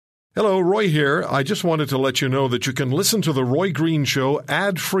Hello, Roy here. I just wanted to let you know that you can listen to The Roy Green Show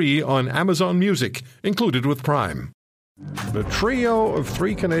ad-free on Amazon Music, included with Prime. The trio of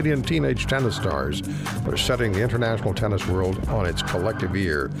three Canadian teenage tennis stars are setting the international tennis world on its collective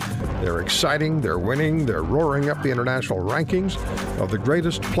ear. They're exciting, they're winning, they're roaring up the international rankings of the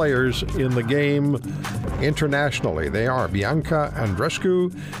greatest players in the game internationally. They are Bianca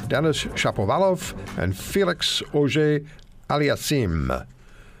Andreescu, Denis Shapovalov, and Felix Auger-Aliassime.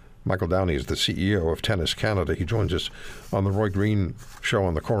 Michael Downey is the CEO of Tennis Canada. He joins us on the Roy Green Show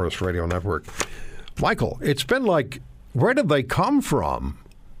on the Chorus Radio Network. Michael, it's been like, where did they come from?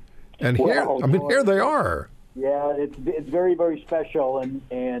 And here they are. Yeah, it's very, very special, and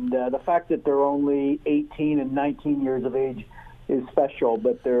the fact that they're only 18 and 19 years of age is special.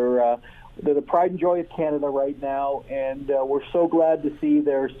 But they're the pride and joy of Canada right now, and we're so glad to see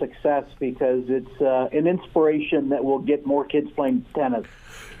their success because it's an inspiration that will get more kids playing tennis.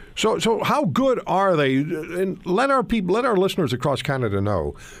 So how good are they? And let our listeners across Canada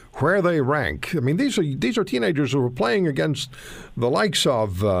know where they rank. I mean, these are teenagers who are playing against the likes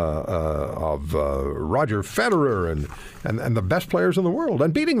of Roger Federer and the best players in the world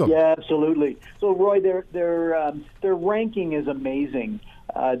and beating them. Yeah, absolutely. So Roy, their ranking is amazing.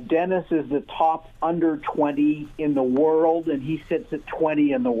 Denis is the top under 20 in the world, and he sits at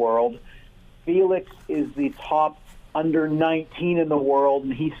 20 in the world. Felix is the top under 19 in the world,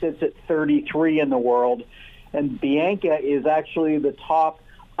 and he sits at 33 in the world. And Bianca is actually the top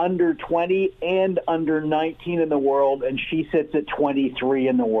under 20 and under 19 in the world, and she sits at 23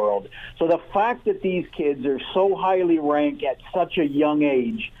 in the world. So the fact that these kids are so highly ranked at such a young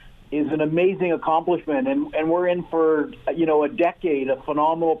age is an amazing accomplishment, and we're in for a decade of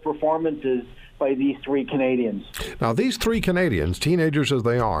phenomenal performances by these three Canadians. Now, these three Canadians, teenagers as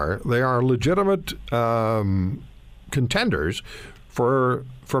they are legitimate contenders for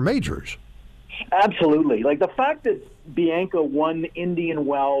majors. Absolutely. Like the fact that Bianca won Indian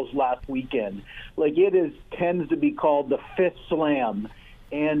Wells last weekend, tends to be called the fifth slam.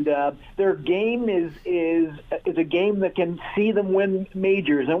 And their game is a game that can see them win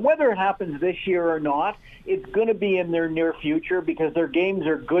majors. And whether it happens this year or not, it's going to be in their near future because their games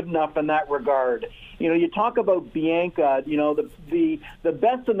are good enough in that regard. You talk about Bianca, the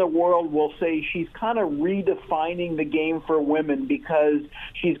best in the world will say she's kind of redefining the game for women because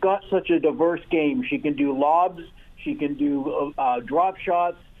she's got such a diverse game. She can do lobs, she can do drop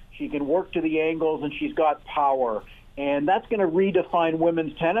shots, she can work to the angles, and she's got power. And that's going to redefine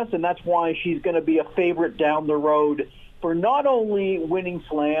women's tennis, and that's why she's going to be a favorite down the road for not only winning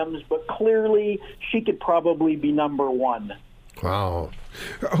slams, but clearly she could probably be number one. Wow.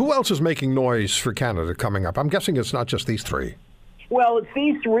 Who else is making noise for Canada coming up? I'm guessing it's not just these three. Well, it's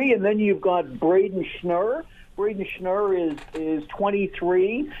these three, and then you've got Braden Schnurr. Braden Schnurr is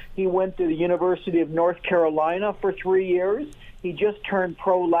 23. He went to the University of North Carolina for 3 years. He just turned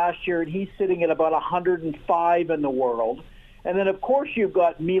pro last year, and he's sitting at about 105 in the world. And then, of course, you've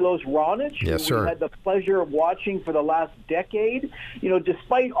got Milos Raonic, yes, who we had the pleasure of watching for the last decade.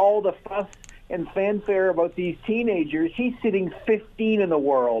 Despite all the fuss and fanfare about these teenagers, he's sitting 15 in the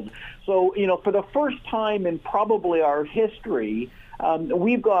world. So, for the first time in probably our history,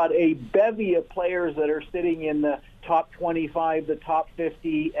 we've got a bevy of players that are sitting in the top 25, the top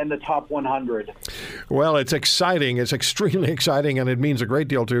 50, and the top 100. Well, it's exciting. It's extremely exciting, and it means a great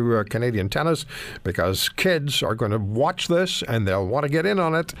deal to Canadian tennis because kids are going to watch this and they'll want to get in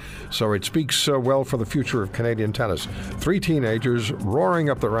on it. So it speaks well for the future of Canadian tennis. Three teenagers roaring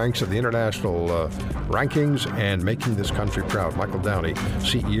up the ranks of the international rankings and making this country proud. Michael Downey,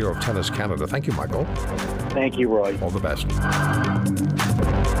 CEO of Tennis Canada. Thank you, Michael. Thank you, Roy. All the best.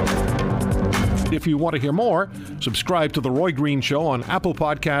 If you want to hear more, subscribe to The Roy Green Show on Apple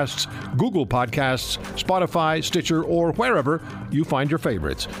Podcasts, Google Podcasts, Spotify, Stitcher, or wherever you find your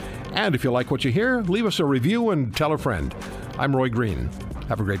favorites. And if you like what you hear, leave us a review and tell a friend. I'm Roy Green.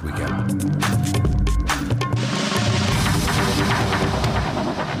 Have a great weekend.